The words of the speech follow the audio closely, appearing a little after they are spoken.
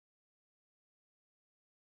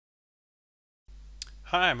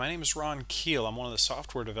Hi, my name is Ron Keel. I'm one of the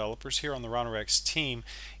software developers here on the RonoRX team.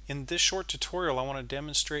 In this short tutorial, I want to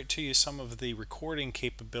demonstrate to you some of the recording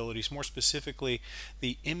capabilities, more specifically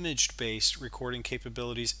the image-based recording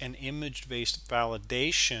capabilities and image-based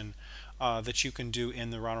validation that you can do in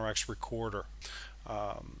the RonoRX recorder.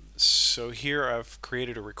 So here I've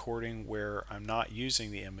created a recording where I'm not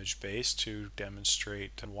using the image base to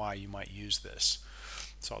demonstrate why you might use this.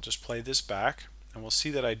 So I'll just play this back and we'll see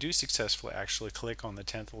that I do successfully actually click on the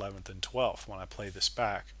 10th, 11th, and 12th when I play this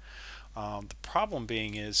back. The problem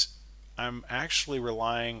being is I'm actually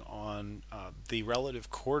relying on the relative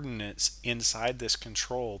coordinates inside this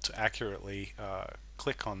control to accurately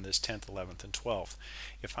click on this 10th, 11th, and 12th.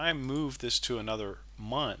 If I move this to another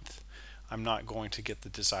month, I'm not going to get the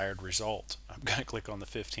desired result. I'm going to click on the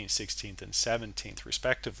 15th, 16th, and 17th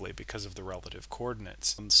respectively because of the relative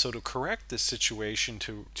coordinates. So to correct this situation,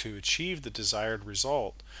 to achieve the desired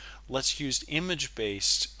result, let's use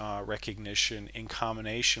image-based recognition in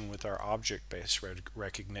combination with our object-based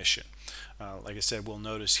recognition. Like I said, we'll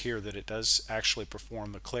notice here that it does actually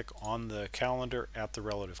perform the click on the calendar at the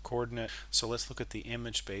relative coordinate. So let's look at the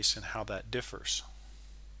image-based and how that differs.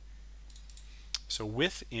 So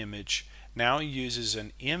with image, now uses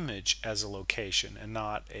an image as a location and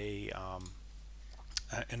not a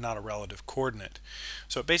relative coordinate.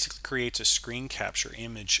 So it basically creates a screen capture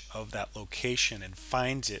image of that location and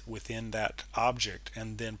finds it within that object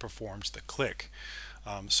and then performs the click.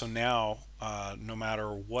 So now no matter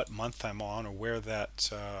what month I'm on or where that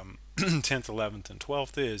 10th, 11th, and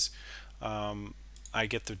 12th is, I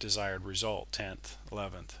get the desired result, 10th,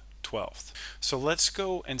 11th, 12th. So let's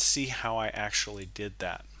go and see how I actually did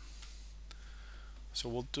that. So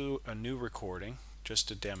we'll do a new recording just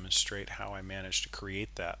to demonstrate how I managed to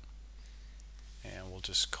create that. And we'll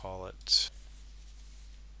just call it.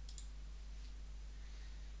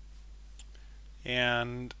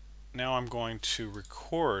 And now I'm going to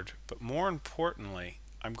record, but more importantly,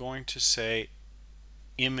 I'm going to say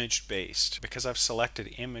image based. Because I've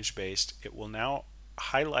selected image based, it will now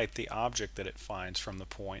highlight the object that it finds from the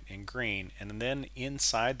point in green, and then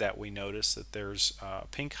inside that we notice that there's a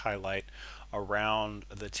pink highlight around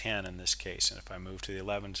the 10 in this case, and if I move to the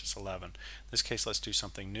 11, it's 11. In this case, let's do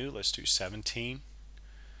something new. Let's do 17,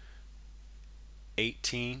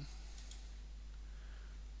 18,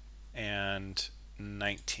 and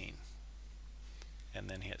 19, and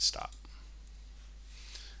then hit stop.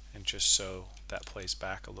 And just so that plays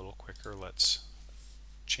back a little quicker, let's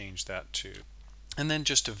change that to, and then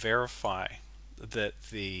just to verify that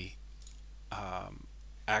the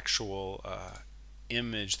actual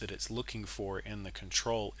image that it's looking for in the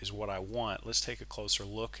control is what I want, let's take a closer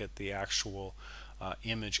look at the actual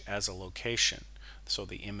image as a location, so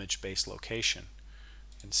the image-based location,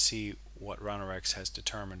 and see what RonoRX has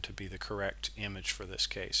determined to be the correct image for this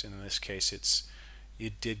case. And in this case,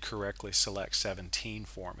 it did correctly select 17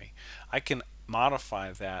 for me. I can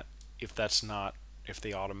modify that if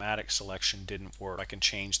the automatic selection didn't work. I can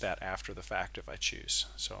change that after the fact if I choose.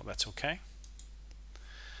 So that's okay.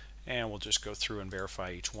 And we'll just go through and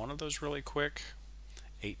verify each one of those really quick.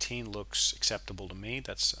 18 looks acceptable to me.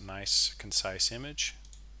 That's a nice, concise image.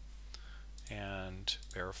 And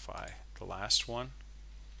verify the last one.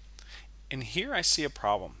 And here I see a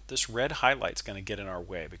problem. This red highlight is going to get in our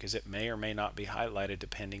way because it may or may not be highlighted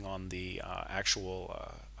depending on the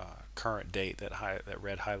actual current date, that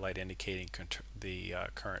red highlight indicating the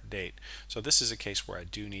current date. So this is a case where I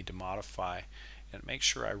do need to modify and make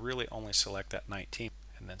sure I really only select that 19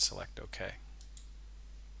 and then select OK.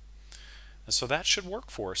 And so that should work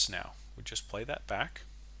for us now. We just play that back.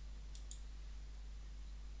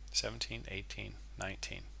 17, 18,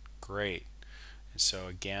 19. Great. And so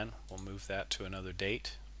again, we'll move that to another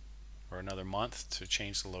date or another month to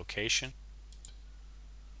change the location.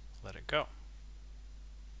 Let it go.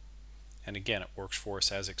 And again, it works for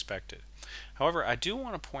us as expected. However, I do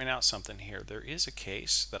want to point out something here. There is a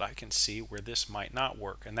case that I can see where this might not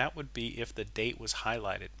work, and that would be if the date was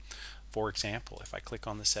highlighted. For example, if I click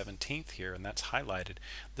on the 17th here and that's highlighted,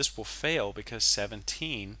 this will fail because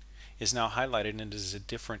 17 is now highlighted and is a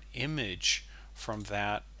different image from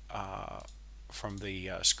that from the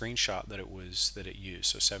screenshot that it used.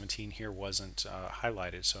 So 17 here wasn't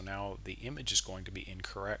highlighted, so now the image is going to be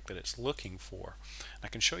incorrect that it's looking for. I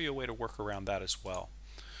can show you a way to work around that as well.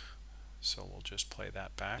 So we'll just play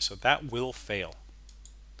that back. So that will fail.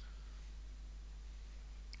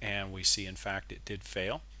 And we see in fact it did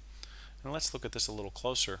fail. And let's look at this a little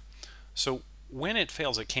closer. So when it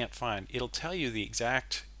fails, it can't find, it'll tell you the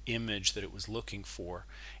exact image that it was looking for,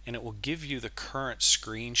 and it will give you the current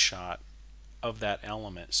screenshot of that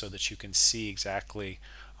element so that you can see exactly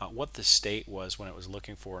what the state was when it was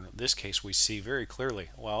looking for. In this case, we see very clearly,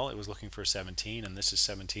 well, it was looking for 17, and this is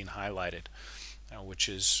 17 highlighted, which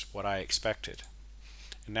is what I expected.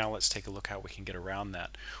 And now let's take a look how we can get around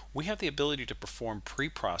that. We have the ability to perform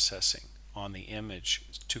pre-processing on the image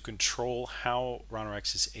to control how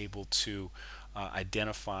RouterX is able to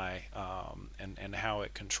identify and how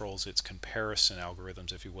it controls its comparison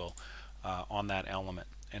algorithms, if you will, on that element.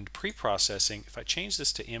 And pre-processing, if I change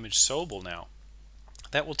this to image Sobel now,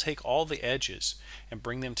 that will take all the edges and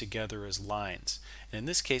bring them together as lines. And in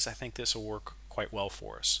this case, I think this will work quite well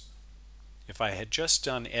for us. If I had just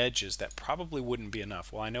done edges, that probably wouldn't be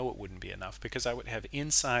enough. Well, I know it wouldn't be enough because I would have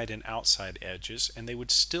inside and outside edges, and they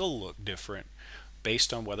would still look different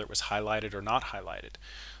based on whether it was highlighted or not highlighted.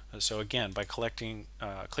 So again, by clicking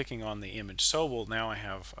on the image Sobel, now I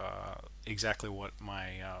have exactly what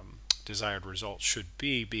my desired result should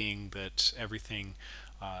be, being that everything,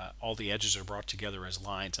 all the edges are brought together as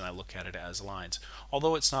lines, and I look at it as lines.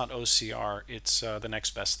 Although it's not OCR, it's the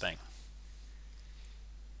next best thing.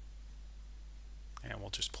 And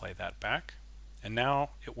we'll just play that back. And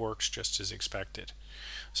now it works just as expected.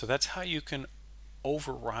 So that's how you can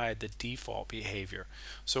override the default behavior.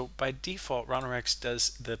 So by default, RouterX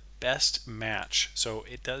does the best match. So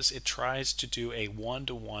it tries to do a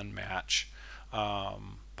one-to-one match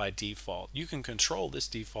by default. You can control this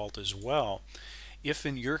default as well. If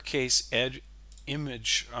in your case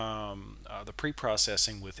image the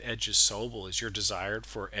pre-processing with edges Sobel is your desired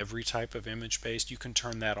for every type of image based, you can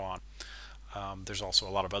turn that on. There's also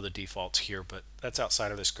a lot of other defaults here, but that's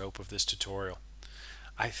outside of the scope of this tutorial.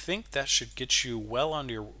 I think that should get you well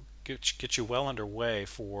underway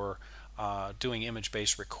for doing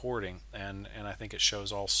image-based recording, and I think it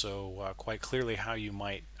shows also quite clearly how you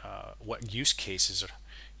might what use cases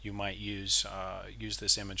you might use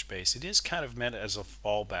this image-based. It is kind of meant as a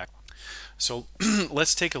fallback. So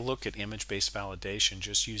let's take a look at image-based validation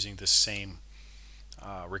just using the same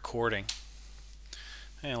recording.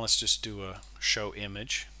 And let's just do a show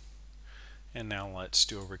image, and now let's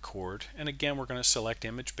do a record. And again, we're going to select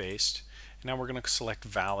image based, and now we're going to select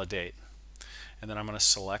validate, and then I'm going to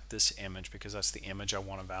select this image because that's the image I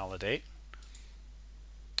want to validate,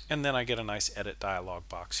 and then I get a nice edit dialog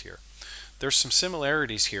box here. There's some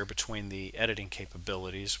similarities here between the editing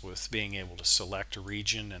capabilities with being able to select a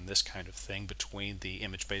region and this kind of thing between the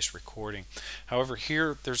image-based recording. However,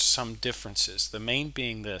 here there's some differences, the main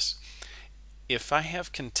being this: if I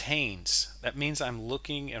have contains, that means I'm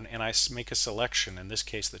looking and I make a selection, in this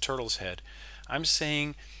case the turtle's head. I'm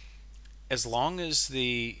saying as long as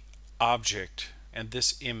the object and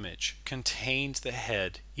this image contains the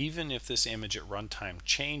head, even if this image at runtime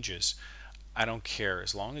changes, I don't care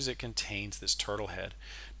as long as it contains this turtle head.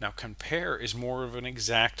 Now compare is more of an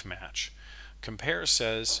exact match. Compare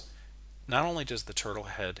says not only does the turtle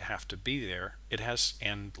head have to be there, it has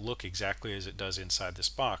and look exactly as it does inside this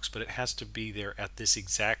box, but it has to be there at this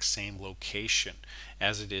exact same location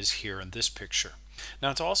as it is here in this picture.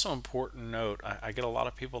 Now it's also important to note, I get a lot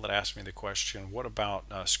of people that ask me the question, what about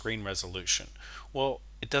screen resolution? Well,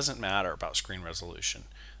 it doesn't matter about screen resolution,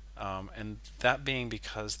 and that being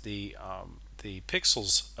because the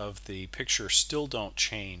pixels of the picture still don't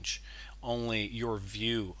change. Only your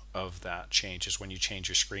view of that changes when you change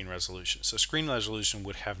your screen resolution. So screen resolution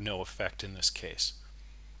would have no effect in this case.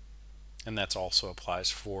 And that also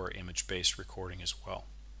applies for image-based recording as well.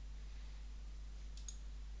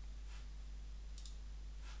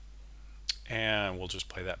 And we'll just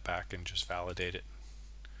play that back and just validate it,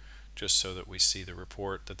 just so that we see the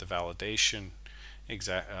report that the validation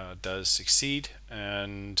does succeed.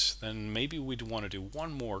 And then maybe we'd want to do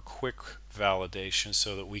one more quick validation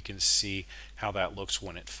so that we can see how that looks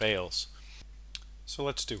when it fails. So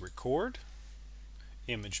let's do record,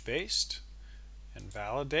 image based, and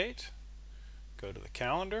validate. Go to the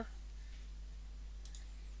calendar,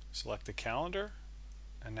 select the calendar,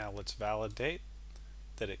 and now let's validate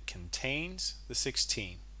that it contains the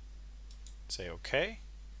 16. Say OK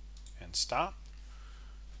and stop.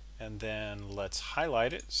 And then let's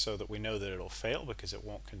highlight it so that we know that it'll fail because it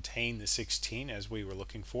won't contain the 16 as we were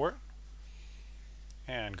looking for it.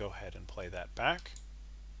 And go ahead and play that back.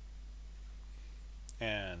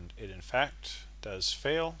 And it in fact does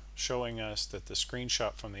fail, showing us that the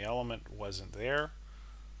screenshot from the element wasn't there,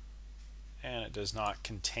 and it does not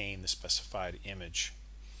contain the specified image.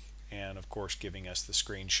 And of course giving us the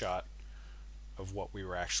screenshot of what we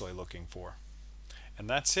were actually looking for. And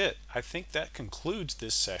that's it. I think that concludes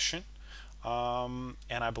this session, and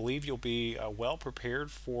I believe you'll be well prepared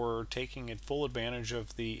for taking full advantage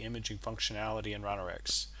of the imaging functionality in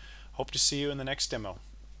RouterX. Hope to see you in the next demo.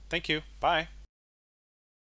 Thank you. Bye.